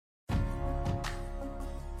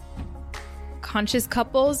Conscious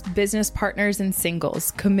couples, business partners, and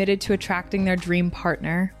singles committed to attracting their dream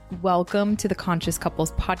partner. Welcome to the Conscious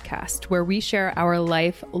Couples podcast, where we share our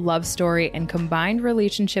life, love story, and combined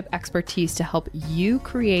relationship expertise to help you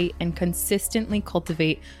create and consistently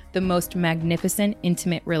cultivate the most magnificent,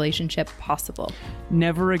 intimate relationship possible.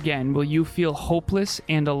 Never again will you feel hopeless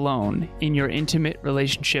and alone in your intimate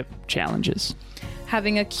relationship challenges.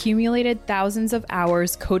 Having accumulated thousands of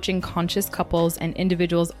hours coaching conscious couples and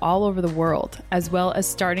individuals all over the world, as well as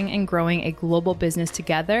starting and growing a global business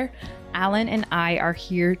together, Alan and I are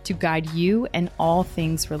here to guide you in all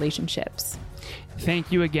things relationships.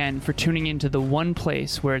 Thank you again for tuning into the one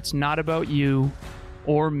place where it's not about you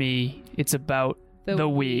or me, it's about the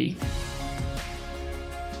we.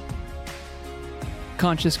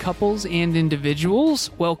 Conscious couples and individuals,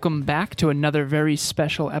 welcome back to another very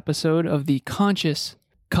special episode of the Conscious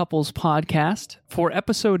Couples podcast. For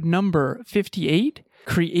episode number 58,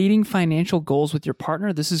 creating financial goals with your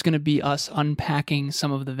partner. This is going to be us unpacking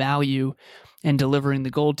some of the value and delivering the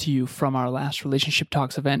gold to you from our last Relationship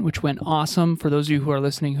Talks event, which went awesome. For those of you who are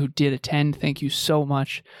listening who did attend, thank you so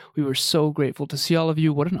much. We were so grateful to see all of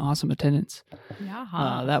you. What an awesome attendance.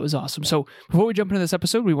 Yeah. That was awesome. So before we jump into this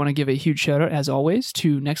episode, we want to give a huge shout out, as always,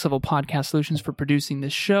 to Next Level Podcast Solutions for producing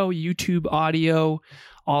this show, YouTube, audio,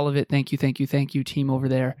 all of it. Thank you, team over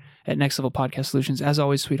there at Next Level Podcast Solutions. As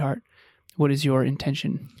always, sweetheart, what is your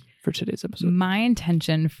intention for today's episode? My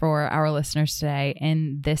intention for our listeners today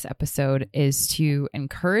in this episode is to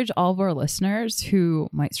encourage all of our listeners who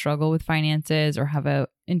might struggle with finances or have an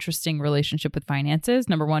interesting relationship with finances.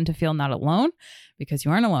 Number one, to feel not alone, because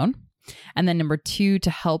you aren't alone. And then number two,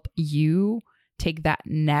 to help you take that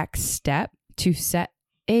next step to set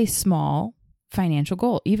a small financial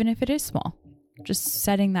goal, even if it is small. Just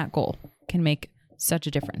setting that goal can make such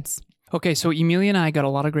a difference. Okay, so Emilia and I got a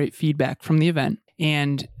lot of great feedback from the event.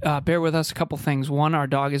 And bear with us a couple things. One, our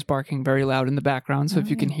dog is barking very loud in the background. So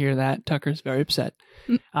if you can hear that, Tucker's very upset.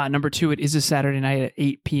 Number two, it is a Saturday night at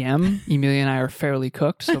 8 p.m. Emilia and I are fairly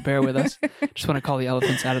cooked, so bear with us. Just want to call the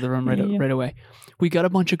elephants out of the room right away. We got a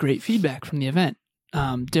bunch of great feedback from the event.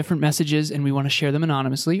 Different messages, and we want to share them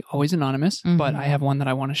anonymously. Always anonymous, but I have one that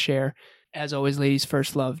I want to share. As always, ladies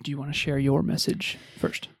first love. Do you want to share your message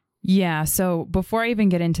first? Yeah. So before I even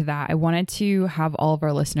get into that, I wanted to have all of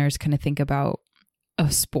our listeners kind of think about a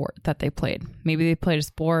sport that they played. Maybe they played a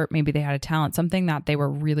sport, maybe they had a talent, something that they were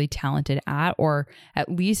really talented at, or at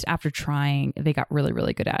least after trying, they got really,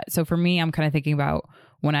 really good at. So for me, I'm kind of thinking about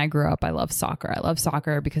when I grew up, I love soccer. I love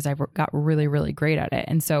soccer because I got really, really great at it.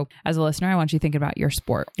 And so as a listener, I want you to think about your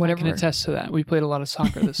sport. Whatever. I can attest to that. We played a lot of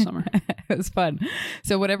soccer this summer. It was fun.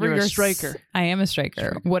 So whatever You're a striker. I am a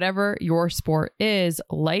striker. Whatever your sport is,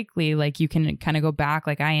 likely like you can kind of go back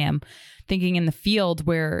like I am, thinking in the field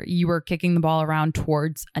where you were kicking the ball around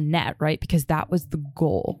towards a net, right? Because that was the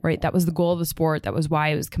goal, right? That was the goal of the sport. That was why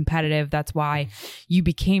it was competitive. That's why you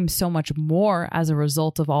became so much more as a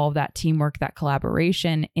result of all of that teamwork, that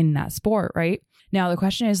collaboration in that sport, right? Now, the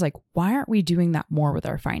question is like, why aren't we doing that more with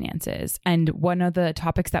our finances? And one of the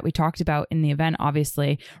topics that we talked about in the event,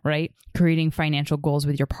 obviously, right? Creating financial goals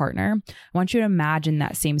with your partner. I want you to imagine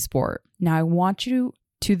that same sport. Now, I want you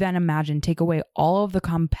to then imagine, take away all of the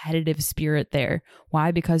competitive spirit there.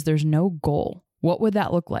 Why? Because there's no goal. What would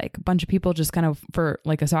that look like? A bunch of people just kind of, for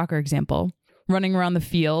like a soccer example, running around the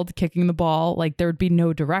field, kicking the ball, like there would be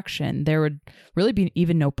no direction. There would really be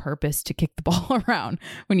even no purpose to kick the ball around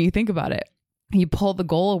when you think about it. You pull the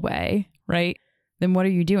goal away, right? Then what are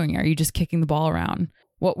you doing? Are you just kicking the ball around?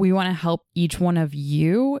 What we want to help each one of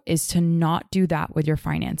you is to not do that with your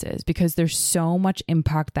finances, because there's so much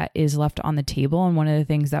impact that is left on the table. And one of the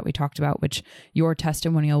things that we talked about, which your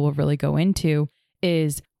testimonial will really go into,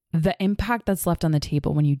 is the impact that's left on the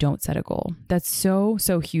table when you don't set a goal. That's so,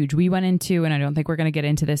 so huge. We went into, and I don't think we're going to get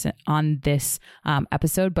into this on this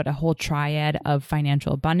episode, but a whole triad of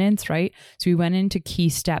financial abundance, right? So we went into key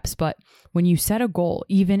steps, but when you set a goal,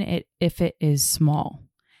 even if it is small,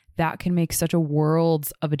 that can make such a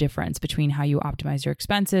world of a difference between how you optimize your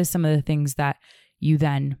expenses, some of the things that you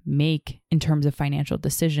then make in terms of financial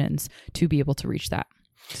decisions to be able to reach that.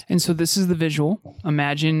 And so this is the visual.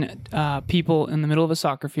 Imagine people in the middle of a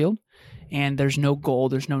soccer field, and there's no goal,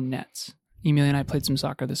 there's no nets. Emilia and I played some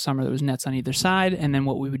soccer this summer. There was nets on either side. And then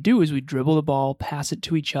what we would do is we'd dribble the ball, pass it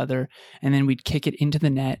to each other, and then we'd kick it into the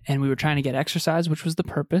net. And we were trying to get exercise, which was the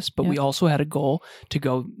purpose. But we also had a goal to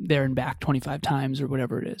go there and back 25 times or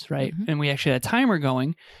whatever it is, right? Mm-hmm. And we actually had a timer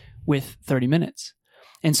going with 30 minutes.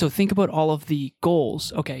 And so think about all of the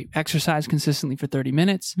goals. Okay, exercise consistently for 30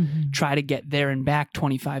 minutes, try to get there and back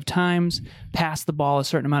 25 times, pass the ball a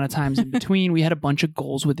certain amount of times in between. We had a bunch of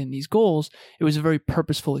goals within these goals. It was a very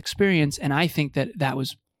purposeful experience. And I think that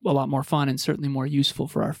was a lot more fun and certainly more useful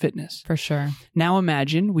for our fitness. For sure. Now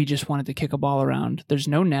imagine we just wanted to kick a ball around. There's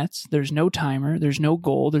no nets, there's no timer, there's no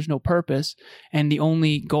goal, there's no purpose. And the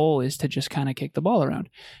only goal is to just kind of kick the ball around.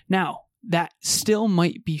 Now, that still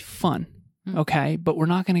might be fun. Okay, but we're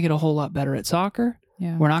not going to get a whole lot better at soccer.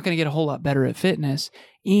 Yeah. We're not going to get a whole lot better at fitness,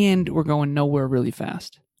 and we're going nowhere really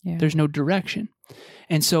fast. Yeah. There's no direction.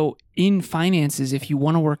 And so in finances, if you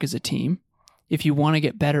want to work as a team, if you want to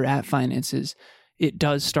get better at finances, it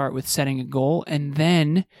does start with setting a goal and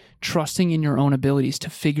then trusting in your own abilities to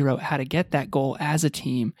figure out how to get that goal as a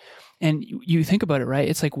team. And you think about it, right?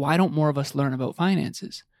 It's like, why don't more of us learn about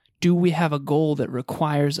finances? Do we have a goal that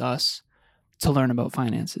requires us to learn about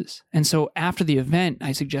finances? And so after the event,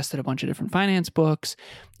 I suggested a bunch of different finance books.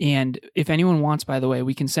 And if anyone wants, by the way,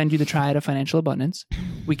 we can send you the Triad of Financial Abundance.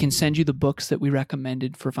 We can send you the books that we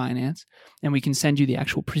recommended for finance. And we can send you the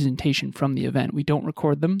actual presentation from the event. We don't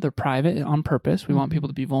record them. They're private on purpose. We want people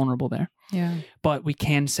to be vulnerable there. Yeah. But we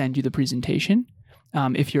can send you the presentation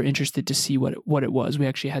if you're interested to see what it was. We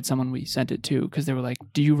actually had someone we sent it to because they were like,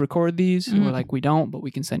 do you record these? And we're like, we don't, but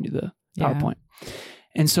we can send you the PowerPoint.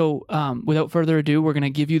 And so without further ado, we're going to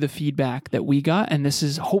give you the feedback that we got. And this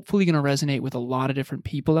is hopefully going to resonate with a lot of different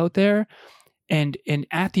people out there. And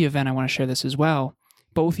at the event, I want to share this as well.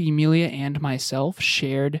 Both Emilia and myself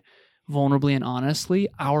shared vulnerably and honestly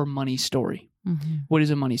our money story. What is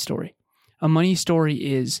a money story? A money story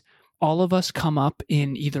is all of us come up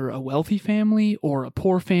in either a wealthy family or a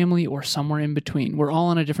poor family or somewhere in between. We're all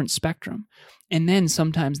on a different spectrum. And then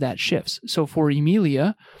sometimes that shifts. So for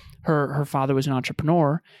Emilia, her father was an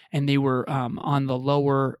entrepreneur and they were on the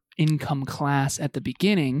lower income class at the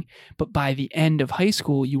beginning, but by the end of high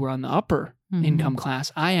school, you were on the upper income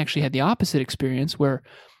class. I actually had the opposite experience where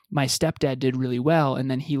my stepdad did really well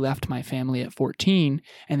and then he left my family at 14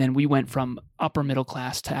 and then we went from upper middle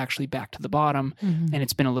class to actually back to the bottom and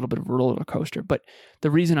it's been a little bit of a roller coaster. But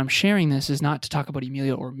the reason I'm sharing this is not to talk about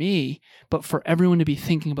Emilia or me, but for everyone to be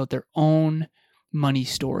thinking about their own money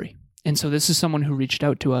story. And so this is someone who reached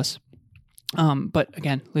out to us. But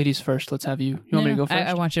again, ladies first, let's have you. You want me to go first?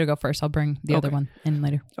 I want you to go first. I'll bring the other one in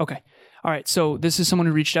later. Okay. All right. So this is someone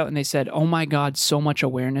who reached out and they said, oh my God, so much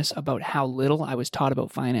awareness about how little I was taught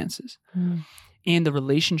about finances and the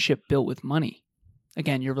relationship built with money.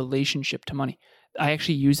 Again, your relationship to money. I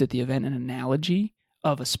actually used at the event an analogy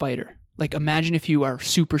of a spider. Like imagine if you are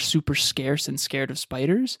super, super scarce and scared of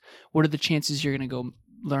spiders. What are the chances you're going to go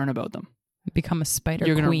learn about them? Become a spider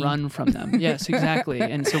You're queen. going to run from them. Yes, exactly.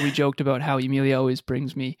 And so we joked about how Emilia always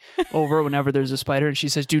brings me over whenever there's a spider and she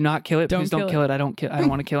says, do not kill it. Please don't kill it. I don't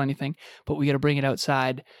want to kill anything, but we got to bring it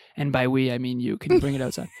outside. And by we, I mean you. Can you bring it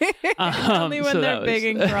outside? Only when they're big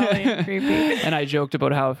and crawly and creepy. And I joked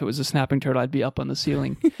about how if it was a snapping turtle, I'd be up on the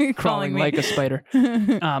ceiling crawling like a spider,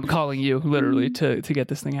 calling you literally to get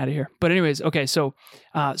this thing out of here. But anyways, okay. So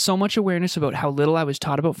much awareness about how little I was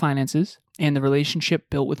taught about finances and the relationship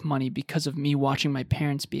built with money because of me watching my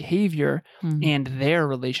parents' behavior and their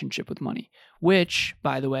relationship with money, which,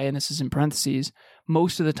 by the way, and this is in parentheses,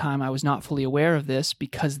 most of the time I was not fully aware of this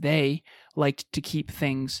because they liked to keep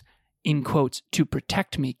things in quotes to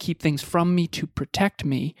protect me, keep things from me to protect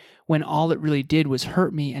me, when all it really did was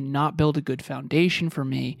hurt me and not build a good foundation for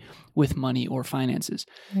me with money or finances.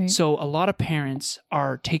 Right. So a lot of parents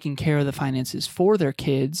are taking care of the finances for their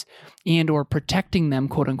kids and or protecting them,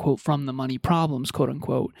 quote unquote, from the money problems, quote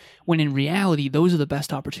unquote, when in reality, those are the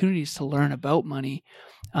best opportunities to learn about money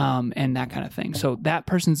and that kind of thing. So that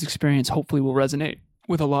person's experience hopefully will resonate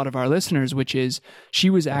with a lot of our listeners, which is she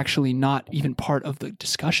was actually not even part of the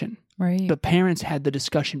discussion. Right. The parents had the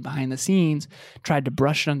discussion behind the scenes, tried to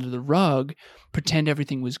brush it under the rug, pretend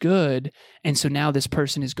everything was good. And so now this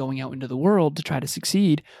person is going out into the world to try to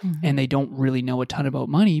succeed and they don't really know a ton about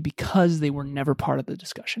money because they were never part of the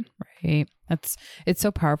discussion. Right. It's so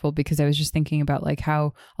powerful because I was just thinking about like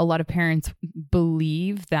how a lot of parents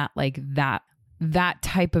believe that like that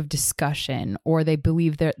type of discussion, or they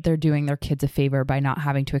believe that they're doing their kids a favor by not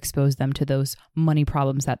having to expose them to those money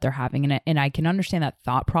problems that they're having. And I can understand that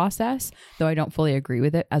thought process, though I don't fully agree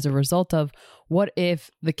with it, as a result of what if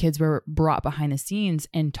the kids were brought behind the scenes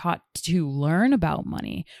and taught to learn about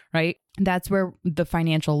money, right? That's where the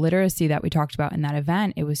financial literacy that we talked about in that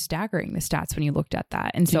event, it was staggering, the stats when you looked at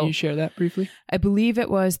that. And Can you share that briefly? I believe it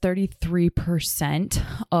was 33%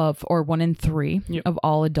 or 1 in 3 of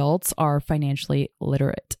all adults are financially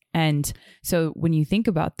literate. And so when you think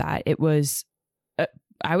about that, it was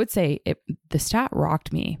I would say the stat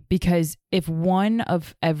rocked me, because if 1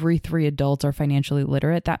 of every 3 adults are financially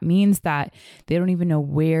literate, that means that they don't even know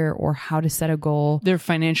where or how to set a goal. They're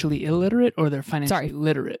financially illiterate, or they're financially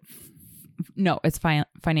literate? No, it's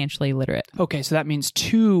financially literate. Okay, so that means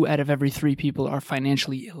 2 out of every 3 people are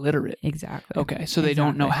financially illiterate. Exactly. Okay, so they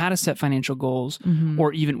don't know how to set financial goals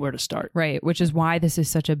or even where to start. Right, which is why this is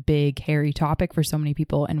such a big, hairy topic for so many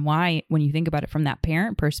people, and why, when you think about it from that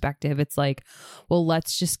parent perspective, it's like, well,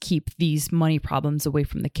 let's just keep these money problems away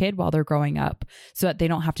from the kid while they're growing up so that they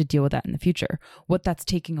don't have to deal with that in the future. What that's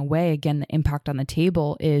taking away, again, the impact on the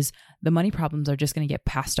table is the money problems are just going to get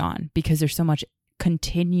passed on, because there's so much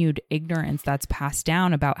continued ignorance that's passed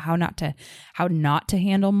down about how not to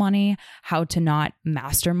handle money, how to not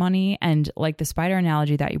master money. And like the spider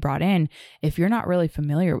analogy that you brought in, if you're not really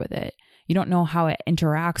familiar with it, you don't know how it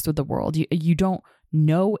interacts with the world, you don't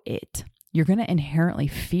know it, you're going to inherently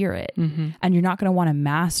fear it, and you're not going to want to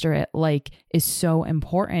master it, like is so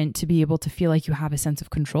important to be able to feel like you have a sense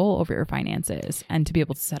of control over your finances and to be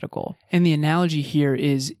able to set a goal. And the analogy here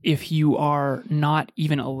is, if you are not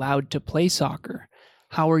even allowed to play soccer,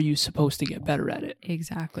 how are you supposed to get better at it?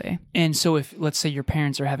 Exactly. And so if, let's say, your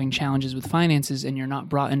parents are having challenges with finances and you're not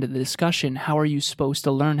brought into the discussion, how are you supposed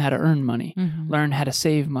to learn how to earn money, learn how to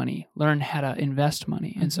save money, learn how to invest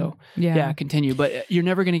money? And so, continue. But you're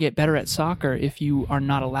never going to get better at soccer if you are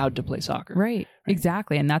not allowed to play soccer. Right.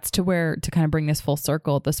 Exactly. And that's to kind of bring this full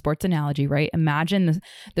circle, the sports analogy, right? Imagine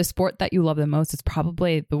the sport that you love the most is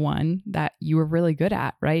probably the one that you were really good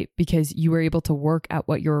at, right? Because you were able to work at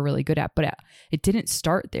what you were really good at, but it didn't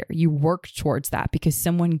start there. You worked towards that because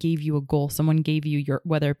someone gave you a goal. Someone gave you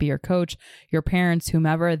whether it be your coach, your parents,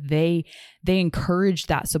 whomever, they encouraged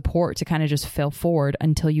that support to kind of just fail forward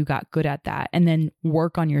until you got good at that, and then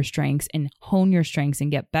work on your strengths and hone your strengths and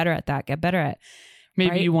get better at that,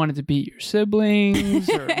 Maybe you wanted to beat your siblings,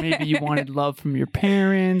 or maybe you wanted love from your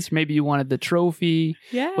parents. Maybe you wanted the trophy.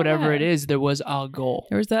 Yeah. Whatever it is, there was a goal.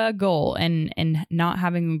 There was a goal, and not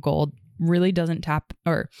having a goal really doesn't tap,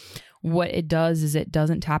 or what it does is it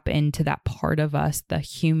doesn't tap into that part of us, the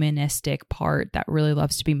humanistic part that really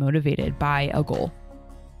loves to be motivated by a goal.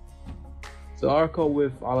 So our call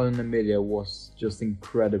with Alan and Amelia was just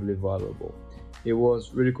incredibly valuable. It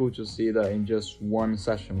was really cool to see that in just one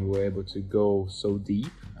session we were able to go so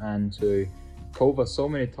deep and to cover so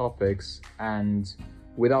many topics, and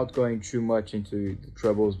without going too much into the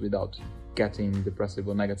troubles, without getting depressive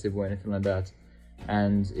or negative or anything like that.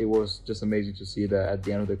 And it was just amazing to see that at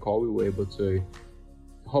the end of the call we were able to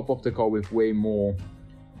hop off the call with way more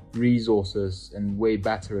resources and way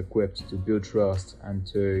better equipped to build trust and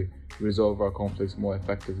to resolve our conflicts more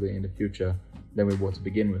effectively in the future than we were to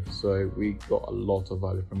begin with. So we got a lot of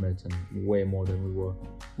value from it, and way more than we were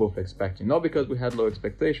both expecting. Not because we had low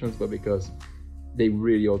expectations, but because they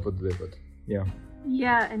really over-delivered.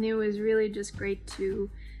 Yeah, and it was really just great to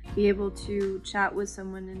be able to chat with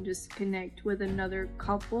someone and just connect with another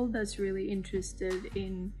couple that's really interested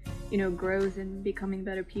in, growth and becoming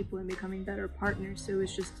better people and becoming better partners. So it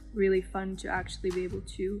was just really fun to actually be able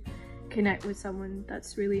to connect with someone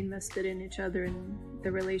that's really invested in each other and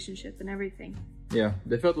the relationship and everything. Yeah,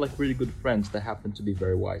 they felt like really good friends that happened to be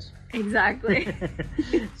very wise. Exactly.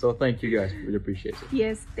 So thank you guys, really appreciate it.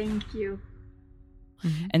 Yes, thank you.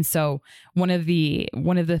 And so one of the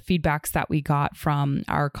feedbacks that we got from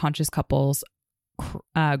our Conscious Couples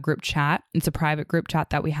group chat, it's a private group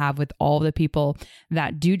chat that we have with all the people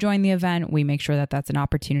that do join the event. We make sure that that's an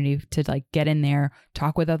opportunity to get in there,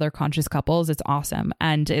 talk with other conscious couples. It's awesome.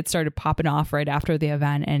 And it started popping off right after the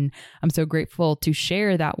event. And I'm so grateful to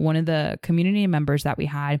share that one of the community members that we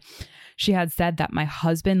had, she had said that my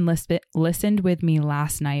husband listened with me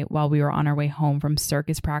last night while we were on our way home from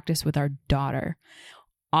circus practice with our daughter.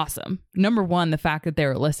 Awesome. Number one, the fact that they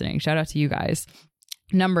were listening. Shout out to you guys.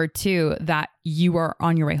 Number two, that you are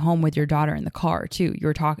on your way home with your daughter in the car too.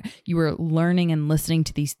 You were learning and listening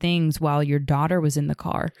to these things while your daughter was in the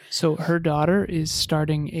car. So her daughter is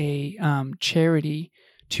starting a charity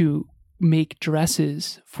to make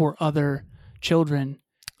dresses for other children.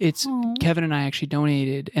 It's Kevin and I actually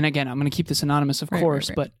donated, and again, I'm going to keep this anonymous, of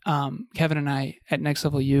course, but Kevin and I at Next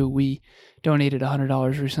Level U, we donated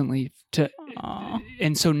 $100 recently to,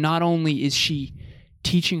 and so not only is she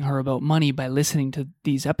teaching her about money by listening to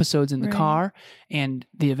these episodes in the car and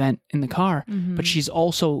the event in the car, but she's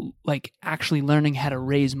also actually learning how to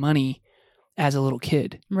raise money as a little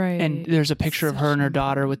kid. Right. And there's a picture of her and her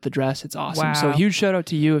daughter with the dress. It's awesome. Wow. So huge shout out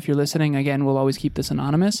to you if you're listening. Again, we'll always keep this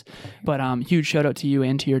anonymous, but huge shout out to you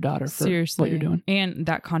and to your daughter for Seriously. what you're doing. And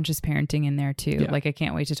that conscious parenting in there too. Yeah. Like I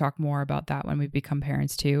can't wait to talk more about that when we become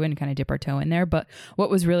parents too and kind of dip our toe in there. But what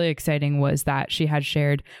was really exciting was that she had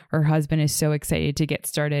shared her husband is so excited to get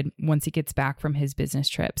started once he gets back from his business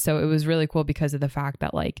trip. So it was really cool because of the fact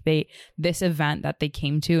that like this event that they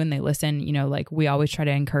came to and they listen, you know, like we always try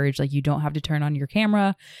to encourage, like you don't have to turn on your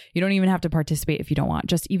camera. You don't even have to participate if you don't want.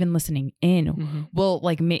 Just even listening in will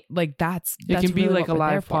like make like that's It can be really like a what we're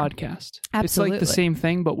there live for. podcast. Absolutely. It's like the same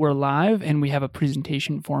thing, but we're live and we have a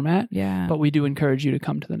presentation format. Yeah. But we do encourage you to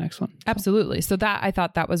come to the next one. Absolutely. So that I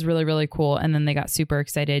thought that was really, really cool. And then they got super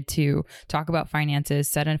excited to talk about finances,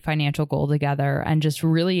 set a financial goal together, and just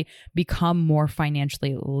really become more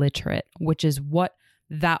financially literate, which is what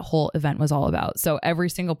that whole event was all about. So every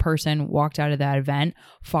single person walked out of that event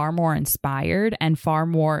far more inspired and far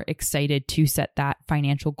more excited to set that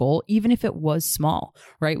financial goal, even if it was small,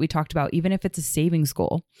 right? We talked about even if it's a savings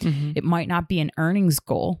goal, it might not be an earnings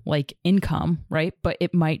goal like income, right? But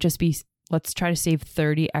it might just be, let's try to save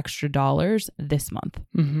 $30 extra this month.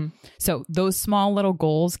 So those small little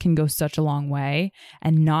goals can go such a long way,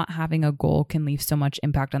 and not having a goal can leave so much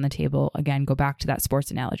impact on the table. Again, go back to that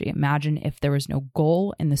sports analogy. Imagine if there was no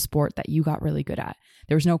goal in the sport that you got really good at.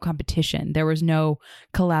 There was no competition. There was no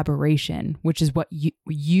collaboration, which is what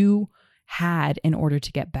you had in order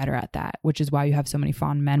to get better at that, which is why you have so many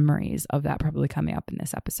fond memories of that probably coming up in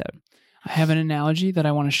this episode. I have an analogy that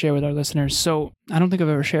I want to share with our listeners. So I don't think I've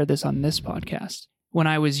ever shared this on this podcast. When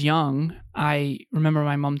I was young, I remember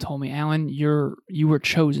my mom told me, Alan, you were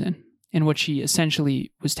chosen. And what she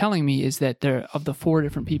essentially was telling me is that of the 4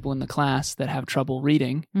 different people in the class that have trouble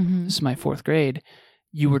reading, this is my 4th grade,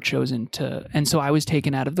 you were chosen to. And so I was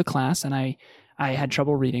taken out of the class and I had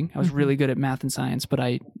trouble reading. I was really good at math and science, but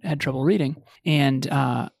I had trouble reading. And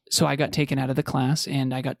so I got taken out of the class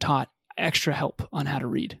and I got taught extra help on how to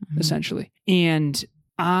read, essentially. And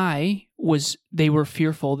they were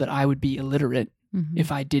fearful that I would be illiterate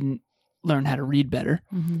if I didn't learn how to read better.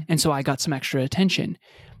 And so I got some extra attention.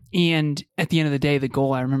 And at the end of the day, the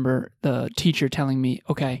goal, I remember the teacher telling me,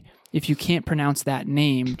 okay, if you can't pronounce that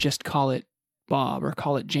name, just call it Bob or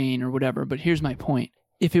call it Jane or whatever. But here's my point.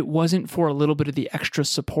 If it wasn't for a little bit of the extra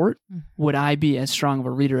support, would I be as strong of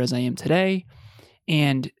a reader as I am today?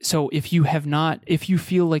 And so if you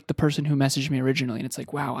feel like the person who messaged me originally and it's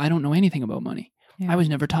like, wow, I don't know anything about money. I was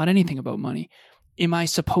never taught anything about money. Am I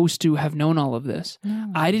supposed to have known all of this?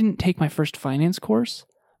 No. I didn't take my first finance course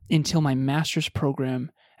until my master's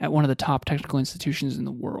program at one of the top technical institutions in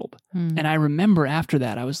the world. And I remember after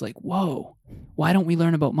that, I was like, whoa, why don't we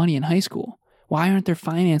learn about money in high school? Why aren't there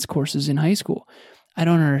finance courses in high school? I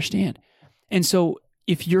don't understand. And so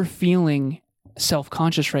if you're feeling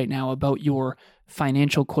self-conscious right now about your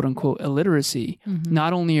financial quote unquote illiteracy,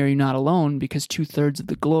 not only are you not alone because 2/3 of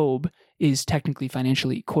the globe is technically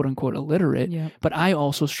financially quote unquote illiterate, but I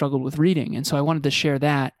also struggled with reading. And so I wanted to share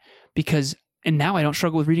that and now I don't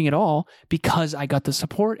struggle with reading at all because I got the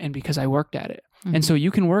support and because I worked at it. And so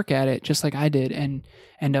you can work at it just like I did and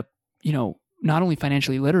end up, not only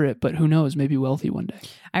financially literate, but who knows, maybe wealthy one day.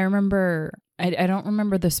 I remember, I don't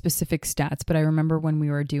remember the specific stats, but I remember when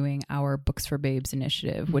we were doing our Books for Babes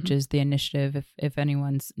initiative, which is the initiative, if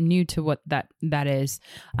anyone's new to what that is,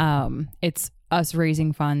 it's us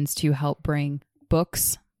raising funds to help bring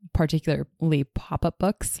books, particularly pop-up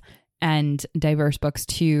books, and diverse books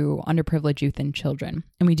to underprivileged youth and children.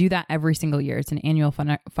 And we do that every single year. It's an annual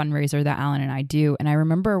fundraiser that Alan and I do. And I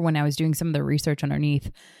remember when I was doing some of the research underneath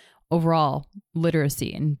overall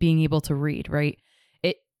literacy and being able to read, right?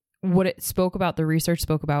 The research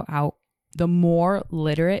spoke about how the more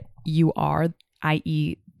literate you are,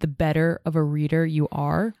 i.e. the better of a reader you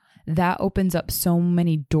are, that opens up so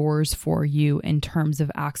many doors for you in terms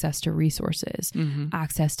of access to resources,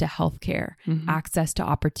 access to healthcare, access to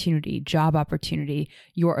opportunity, job opportunity,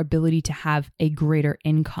 your ability to have a greater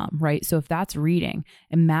income, right? So if that's reading,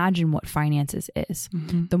 imagine what finances is.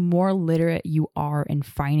 The more literate you are in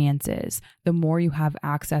finances, the more you have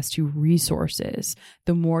access to resources,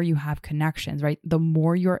 the more you have connections, right? The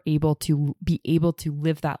more you're able to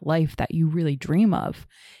live that life that you really dream of.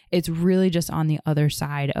 It's really just on the other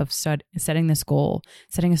side of setting this goal,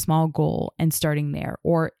 setting a small goal and starting there.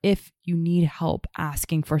 Or if you need help,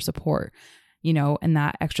 asking for support, and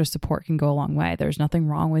that extra support can go a long way. There's nothing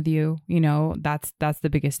wrong with you. That's the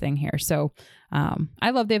biggest thing here. So I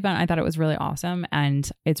love the event. I thought it was really awesome.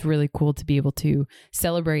 And it's really cool to be able to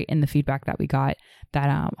celebrate in the feedback that we got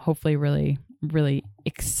that hopefully really really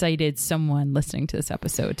excited someone listening to this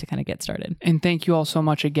episode to kind of get started. And thank you all so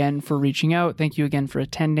much again for reaching out. Thank you again for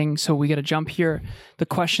attending. So we got to jump here. The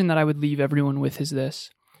question that I would leave everyone with is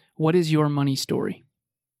this. What is your money story?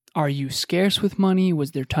 Are you scarce with money?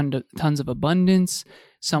 Was there tons of abundance?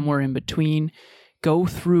 Somewhere in between? Go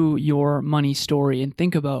through your money story and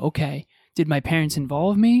think about, okay, did my parents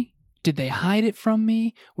involve me? Did they hide it from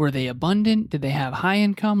me? Were they abundant? Did they have high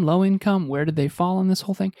income, low income? Where did they fall in this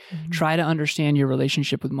whole thing? Mm-hmm. Try to understand your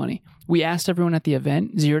relationship with money. We asked everyone at the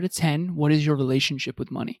event, 0 to 10, what is your relationship with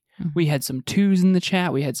money? Mm-hmm. We had some 2s in the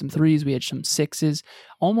chat. We had some 3s. We had some 6s.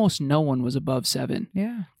 Almost no one was above 7.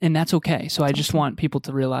 Yeah. And that's okay. So I just want people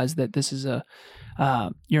to realize that this is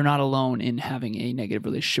you're not alone in having a negative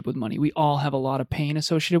relationship with money. We all have a lot of pain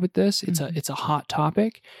associated with this. It's a hot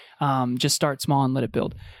topic. Just start small and let it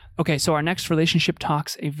build. Okay, so our next Relationship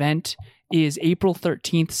Talks event is April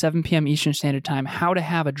 13th, 7 p.m. Eastern Standard Time, how to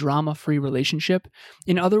have a drama-free relationship.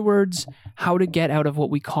 In other words, how to get out of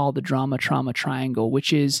what we call the drama-trauma triangle,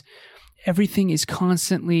 which is everything is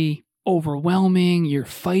constantly overwhelming, you're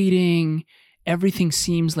fighting, everything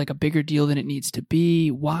seems like a bigger deal than it needs to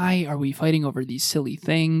be. Why are we fighting over these silly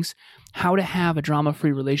things? How to have a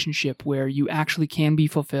drama-free relationship where you actually can be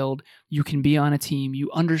fulfilled, you can be on a team,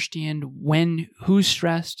 you understand who's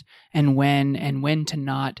stressed and when to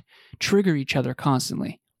not trigger each other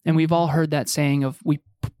constantly. And we've all heard that saying of we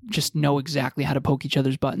just know exactly how to poke each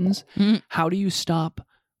other's buttons. Mm-hmm. How do you stop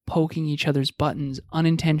poking each other's buttons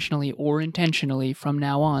unintentionally or intentionally from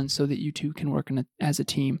now on so that you two can work as a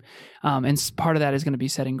team? And part of that is going to be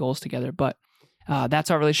setting goals together. But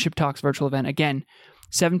that's our Relationship Talks virtual event. Again,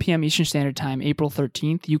 7 p.m. Eastern Standard Time, April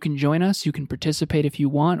 13th. You can join us. You can participate if you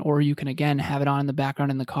want, or you can, again, have it on in the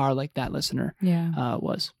background in the car like that listener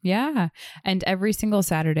was. Yeah. And every single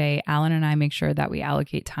Saturday, Alan and I make sure that we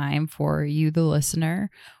allocate time for you, the listener.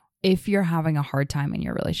 If you're having a hard time in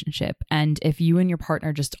your relationship, and if you and your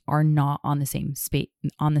partner just are not on the same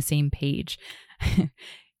page,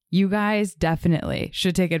 you guys definitely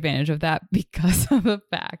should take advantage of that because of the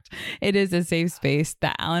fact it is a safe space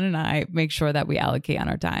that Alan and I make sure that we allocate on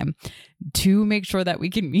our time to make sure that we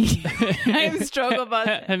can meet. I'm struggle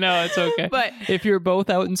bus. No, it's okay. But if you're both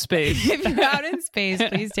out in space,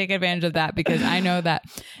 please take advantage of that, because I know that,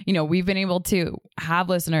 we've been able to have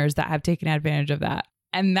listeners that have taken advantage of that.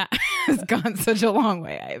 And that has gone such a long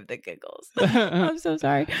way. I have the giggles. I'm so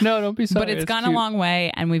sorry. No, don't be sorry. But it's gone a long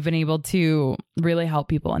way, and we've been able to really help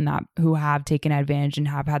people in that who have taken advantage and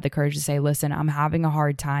have had the courage to say, listen, I'm having a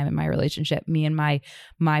hard time in my relationship. Me and my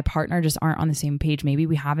partner just aren't on the same page. Maybe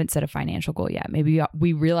we haven't set a financial goal yet. Maybe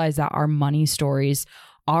we realize that our money stories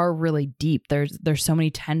are really deep. There's so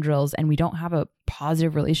many tendrils, and we don't have a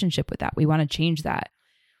positive relationship with that. We want to change that.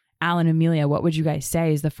 Alan, Amelia, what would you guys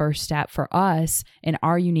say is the first step for us in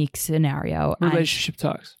our unique scenario? Relationship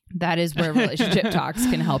Talks. That is where Relationship Talks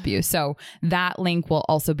can help you. So that link will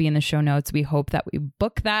also be in the show notes. We hope that we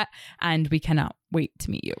book that, and we cannot wait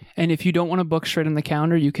to meet you. And if you don't want to book straight on the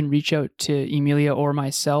calendar, you can reach out to Emilia or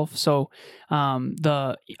myself. So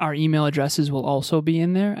our email addresses will also be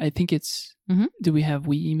in there. I think it's, do we have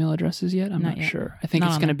email addresses yet? I'm not sure. I think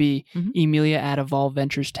it's going to be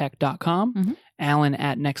Emilia@evolveventurestech.com, Alan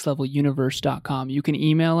 @nextleveluniverse.com. You can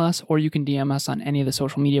email us, or you can DM us on any of the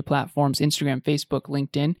social media platforms, Instagram, Facebook,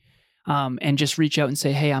 LinkedIn, and just reach out and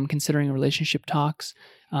say, hey, I'm considering a Relationship Talks.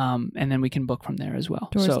 And then we can book from there as well.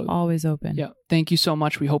 Doors always open. Yeah. Thank you so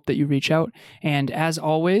much. We hope that you reach out. And as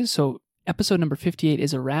always, so episode number 58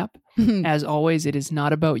 is a wrap. As always, it is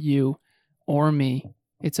not about you or me.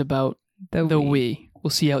 It's about the we.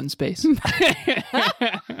 We'll see you out in space.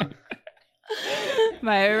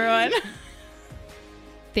 Bye, everyone.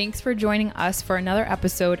 Thanks for joining us for another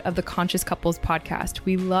episode of the Conscious Couples podcast.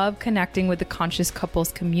 We love connecting with the Conscious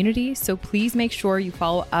Couples community, so please make sure you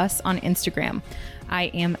follow us on Instagram. I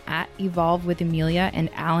am @EvolveWithAmelia,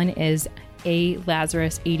 and Alan is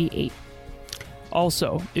 @Lazarus88.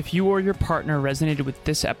 Also, if you or your partner resonated with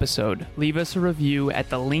this episode, leave us a review at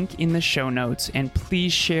the link in the show notes, and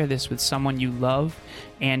please share this with someone you love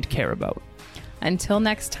and care about. Until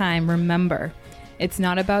next time, remember, it's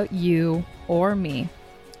not about you or me.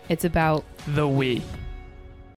 It's about the we.